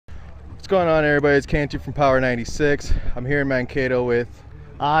going on, everybody? It's Cantu from Power 96. I'm here in Mankato with...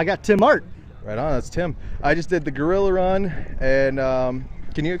 I got Tim Art. Right on, that's Tim. I just did the gorilla run, and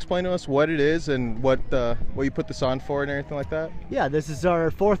can you explain to us what it is and what you put this on for and everything like that? Yeah, this is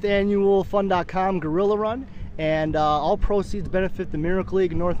our 4th annual Fun.com gorilla run, and all proceeds benefit the Miracle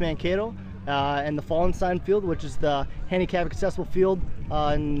League in North Mankato and the Fallenstein Field, which is the handicap accessible field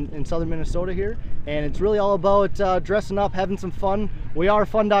in southern Minnesota here. And it's really all about dressing up, having some fun. We are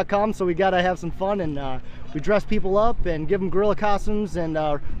Fun.com, so we gotta have some fun, and we dress people up and give them gorilla costumes and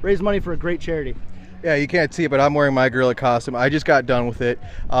raise money for a great charity. Yeah, you can't see it, but I'm wearing my gorilla costume. I just got done with it.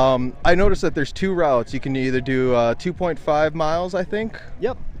 I noticed that there's 2 routes. You can either do 2.5 miles, I think.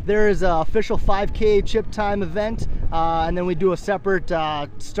 Yep. There is an official 5K chip time event, and then we do a separate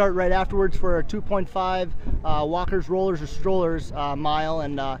start right afterwards for a 2.5 walkers, rollers, or strollers mile,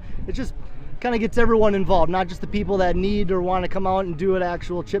 and it just kind of gets everyone involved, not just the people that need or want to come out and do an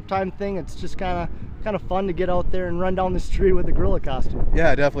actual chip time thing. It's just kind of fun to get out there and run down the street with a gorilla costume.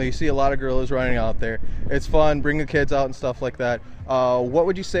 Yeah, definitely. You see a lot of gorillas running out there. It's fun. Bring the kids out and stuff like that. What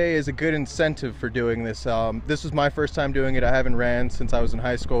would you say is a good incentive for doing this? This was my first time doing it. I haven't ran since I was in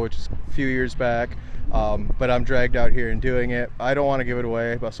high school, which is a few years back. But I'm dragged out here and doing it. I don't want to give it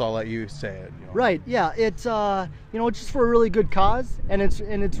away, so I'll let you say it. Right. Yeah. It's it's just for a really good cause, and it's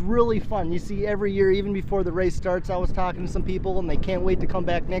really fun. You see, every year, even before the race starts, I was talking to some people, and they can't wait to come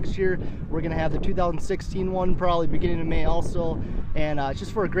back next year. We're gonna have the 2016 one probably beginning of May also, and it's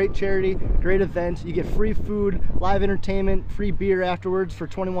just for a great charity, great event. You get free food, live entertainment, free beer afterwards for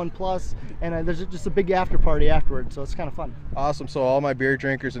 21 plus, and there's just a big after party afterwards, so it's kind of fun. Awesome. So all my beer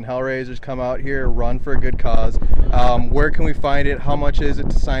drinkers and hellraisers, come out here, run for a good cause. Where can we find it? How much is it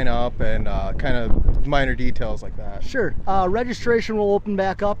to sign up? And kind of minor details like that. Sure. Registration will open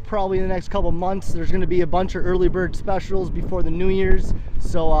back up probably in the next couple months. There's going to be a bunch of early bird specials before the New Year's.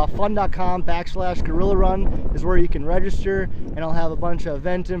 So fun.com/gorilla run is where you can register, and I'll have a bunch of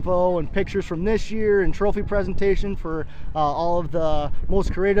event info and pictures from this year and trophy presentation for all of the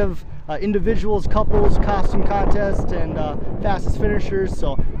most creative individuals, couples, costume contest, and fastest finishers.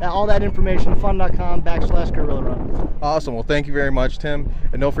 So all that information, fun.com/gorilla run. Awesome. Well, thank you very much, Tim.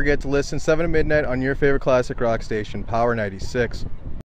 And don't forget to listen 7 to midnight on your favorite classic rock station, Power 96.